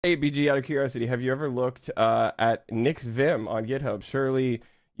Hey, BG, out of curiosity, have you ever looked at Neovim on GitHub? Surely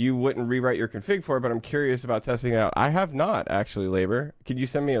you wouldn't rewrite your config for it, but I'm curious about testing it out. I have not, actually, Labor. Could you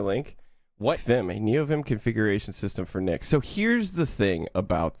send me a link? What's Vim? A Neovim configuration system for Nix. So here's the thing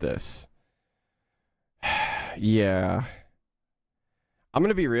about this. Yeah. I'm going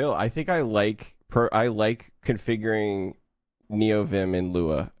to be real. I think I like configuring Neovim in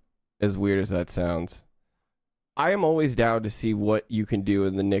Lua, as weird as that sounds. I am always down to see what you can do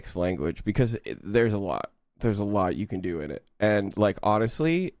in the Nix language because there's a lot. There's a lot you can do in it. And like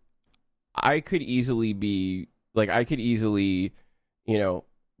honestly, I could easily, you know,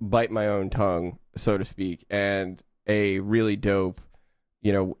 bite my own tongue, so to speak, and a really dope,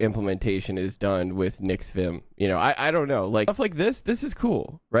 you know, implementation is done with Neovim. You know, I don't know. Like stuff like this is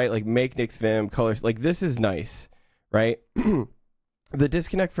cool, right? Like make Neovim colors, like this is nice, right? The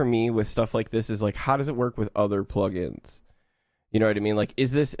disconnect for me with stuff like this is like, how does it work with other plugins? You know what I mean? Like,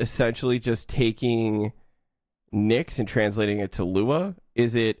 is this essentially just taking Nix and translating it to Lua?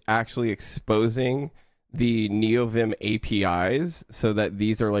 Is it actually exposing the Neovim APIs so that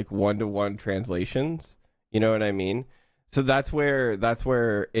these are like one-to-one translations? You know what I mean? So that's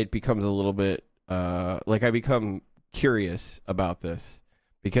where it becomes a little bit like I become curious about this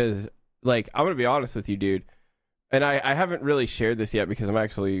because like I'm gonna be honest with you, dude. And I haven't really shared this yet because I'm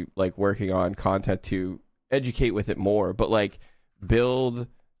actually like working on content to educate with it more. But like build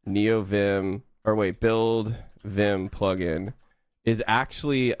Vim plugin is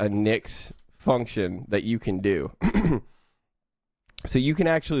actually a Nix function that you can do. So you can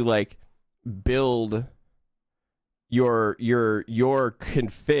actually like build your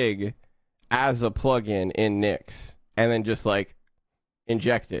config as a plugin in Nix and then just like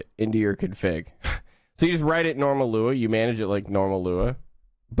inject it into your config. So you just write it normal Lua, you manage it like normal Lua,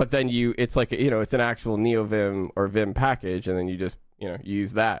 but then it's like, you know, it's an actual Neovim or Vim package, and then you just, you know,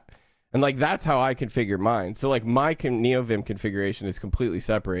 use that. And like, that's how I configure mine. So like my Neovim configuration is completely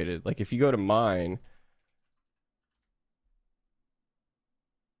separated. Like if you go to mine,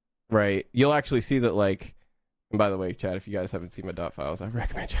 right, you'll actually see that like, and by the way, chat, if you guys haven't seen my dot files, I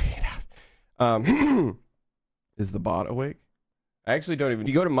recommend checking it out. Is the bot awake? I actually don't even. If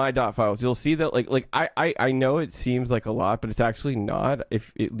you go to my dot files, you'll see that like I know it seems like a lot, but it's actually not.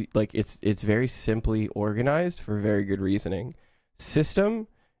 If it like it's very simply organized for very good reasoning. System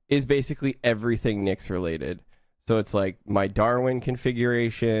is basically everything Nix related. So it's like my Darwin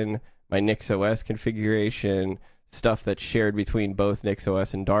configuration, my NixOS configuration, stuff that's shared between both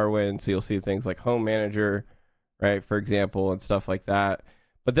NixOS and Darwin. So you'll see things like Home Manager, right, for example, and stuff like that.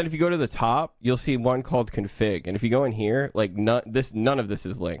 But then if you go to the top, you'll see one called config. And if you go in here, like none of this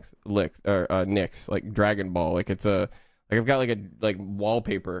is Nix, like Dragon Ball. Like it's like I've got like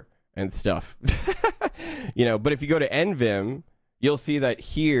wallpaper and stuff. You know, but if you go to Nvim, you'll see that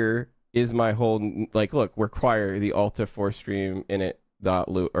here is my whole like look, require the Alta 4 stream init dot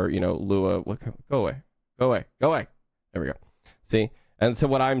Lua, or you know, Lua, go away. There we go. See? And so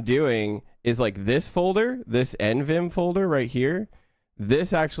what I'm doing is like this folder, this Nvim folder right here.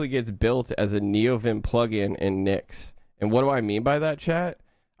 This actually gets built as a Neovim plugin in Nix. And what do I mean by that, chat?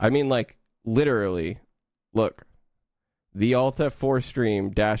 I mean, like, literally, look, the Alta 4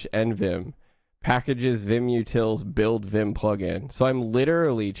 stream -nvim packages Vim utils build Vim plugin. So I'm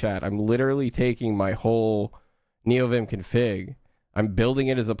literally, chat, I'm literally taking my whole Neovim config, I'm building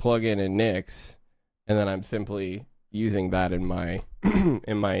it as a plugin in Nix, and then I'm simply using that in my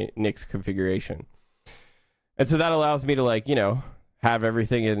in my Nix configuration. And so that allows me to, like, you know, have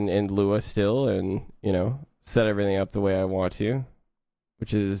everything in Lua still and, you know, set everything up the way I want to,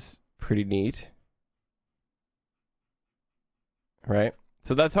 which is pretty neat. Right?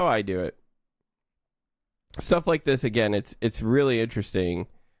 So that's how I do it. Stuff like this, again, it's really interesting,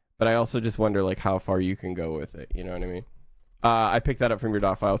 but I also just wonder, like, how far you can go with it. You know what I mean? I picked that up from your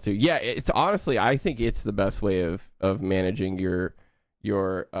dot files too. Yeah, it's honestly, I think it's the best way of managing your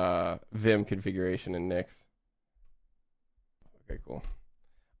Vim configuration in Nix. Okay, cool.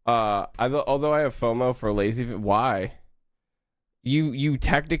 Although I have FOMO for lazy, why? You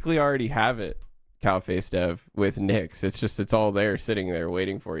technically already have it, Cowface Dev, with Nix. It's all there, sitting there,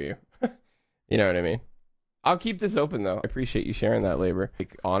 waiting for you. You know what I mean? I'll keep this open though. I appreciate you sharing that, Labor.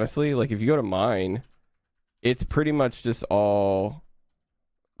 Like, honestly, like if you go to mine, it's pretty much just all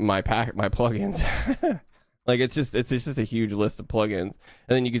my plugins. Like it's just a huge list of plugins, and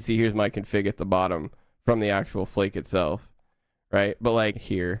then you can see here's my config at the bottom from the actual flake itself. Right, but like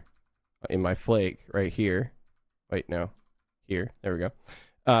here in my flake right here, wait, no, here, there we go.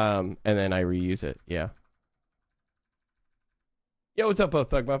 And then I reuse it. Yeah. Yo, what's up,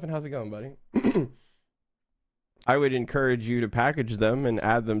 Thug Muffin? How's it going, buddy? I would encourage you to package them and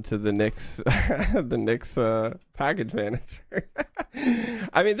add them to the Nix the Nix package manager.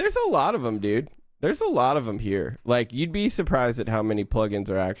 I mean, there's a lot of them, dude. There's a lot of them here. Like, you'd be surprised at how many plugins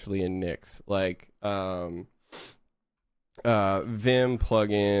are actually in Nix. Like, Vim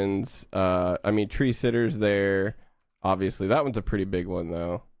plugins. I mean, Tree Sitter's there. Obviously, that one's a pretty big one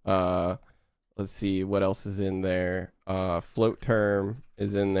though. Let's see what else is in there. Float term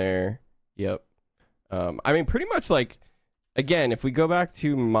is in there. Yep. I mean, pretty much like, again, if we go back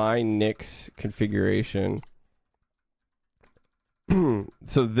to my Nix configuration,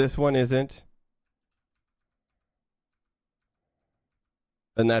 so this one isn't,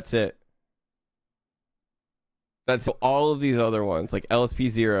 and that's it. That's all of these other ones, like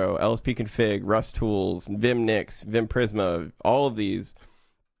LSP0, LSP config, Rust tools, Vim Nix, Vim Prisma, all of these.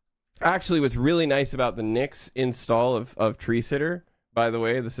 Actually, what's really nice about the Nix install of Tree Sitter, by the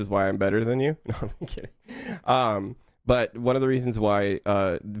way, this is why I'm better than you. No, I'm kidding. But one of the reasons why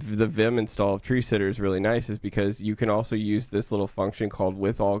the Vim install of Tree Sitter is really nice is because you can also use this little function called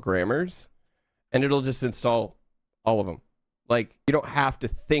with all grammars, and it'll just install all of them. Like, you don't have to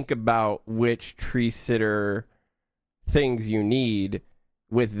think about which Tree Sitter things you need.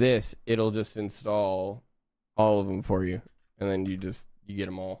 With this, it'll just install all of them for you, and then you get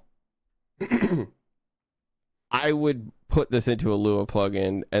them all. I would put this into a Lua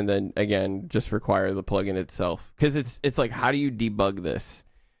plugin and then again just require the plugin itself, because it's like, how do you debug this?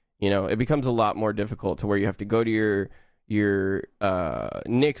 You know, it becomes a lot more difficult to where you have to go to your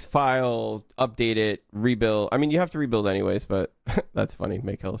Nix file, update it, rebuild. I mean, you have to rebuild anyways, but that's funny.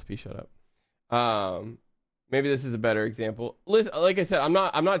 Make LSP shut up. Maybe this is a better example. Listen, like I said, I'm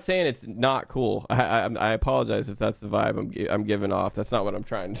not saying it's not cool. I apologize if that's the vibe I'm giving off. That's not what I'm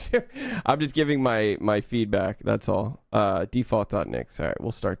trying to do. I'm just giving my feedback. That's all. Default.nix. All right,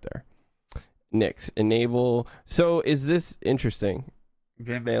 we'll start there. Nix enable. So is this interesting?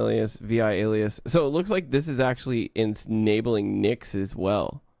 Vim alias, vi alias. So it looks like this is actually enabling Nix as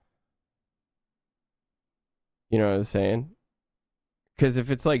well. You know what I'm saying? Because if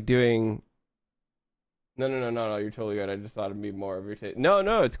it's like doing... No, you're totally good. I just thought it'd be more of your taste.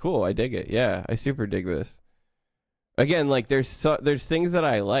 No, it's cool. I dig it. Yeah, I super dig this. Again, like there's things that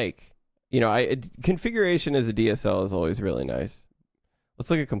I like. You know, configuration as a DSL is always really nice.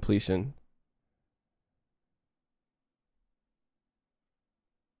 Let's look at completion.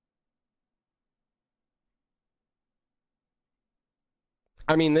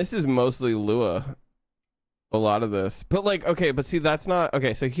 I mean, this is mostly Lua. A lot of this. But like, okay, but see, that's not...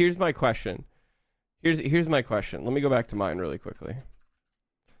 Okay, so here's my question. Here's my question. Let me go back to mine really quickly.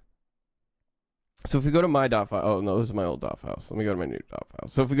 So if we go to my dot file, oh no, this is my old dot files. Let me go to my new dot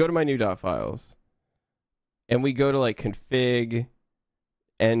files. So if we go to my new dot files, and we go to like config,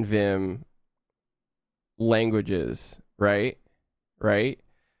 nvim, languages, right?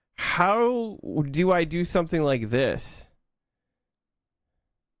 How do I do something like this?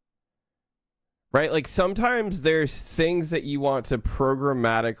 Right? Like sometimes there's things that you want to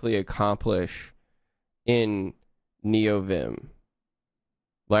programmatically accomplish in Neovim,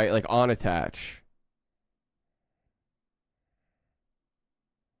 like on attach.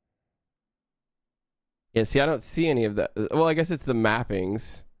 Yeah, see, I don't see any of that. Well, I guess it's the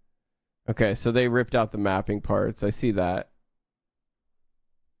mappings. Okay, so they ripped out the mapping parts. I see that.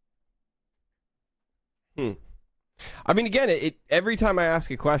 I mean, again, every time I ask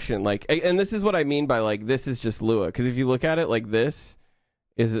a question, like, and this is what I mean by like, this is just Lua, because if you look at it like this,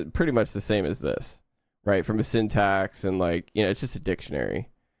 is pretty much the same as this. Right, from a syntax and like, you know, it's just a dictionary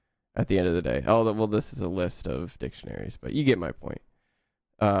at the end of the day. Oh, well, this is a list of dictionaries, but you get my point.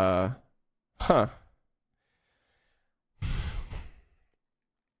 I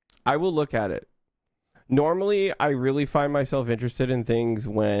will look at it. Normally, I really find myself interested in things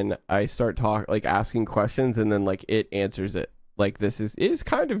when I start asking questions and then like it answers it. Like this is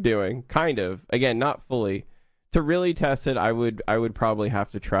kind of doing, again, not fully. To really test it, I would probably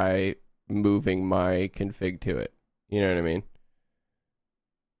have to try moving my config to it. You know what I mean?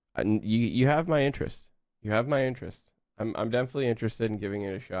 And you have my interest. You have my interest. I'm definitely interested in giving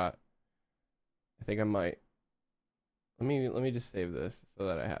it a shot. I think I might. Let me just save this so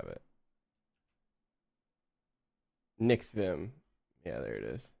that I have it. Nix Vim. Yeah, there it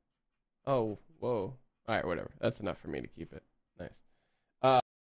is. Oh, whoa. All right, whatever. That's enough for me to keep it.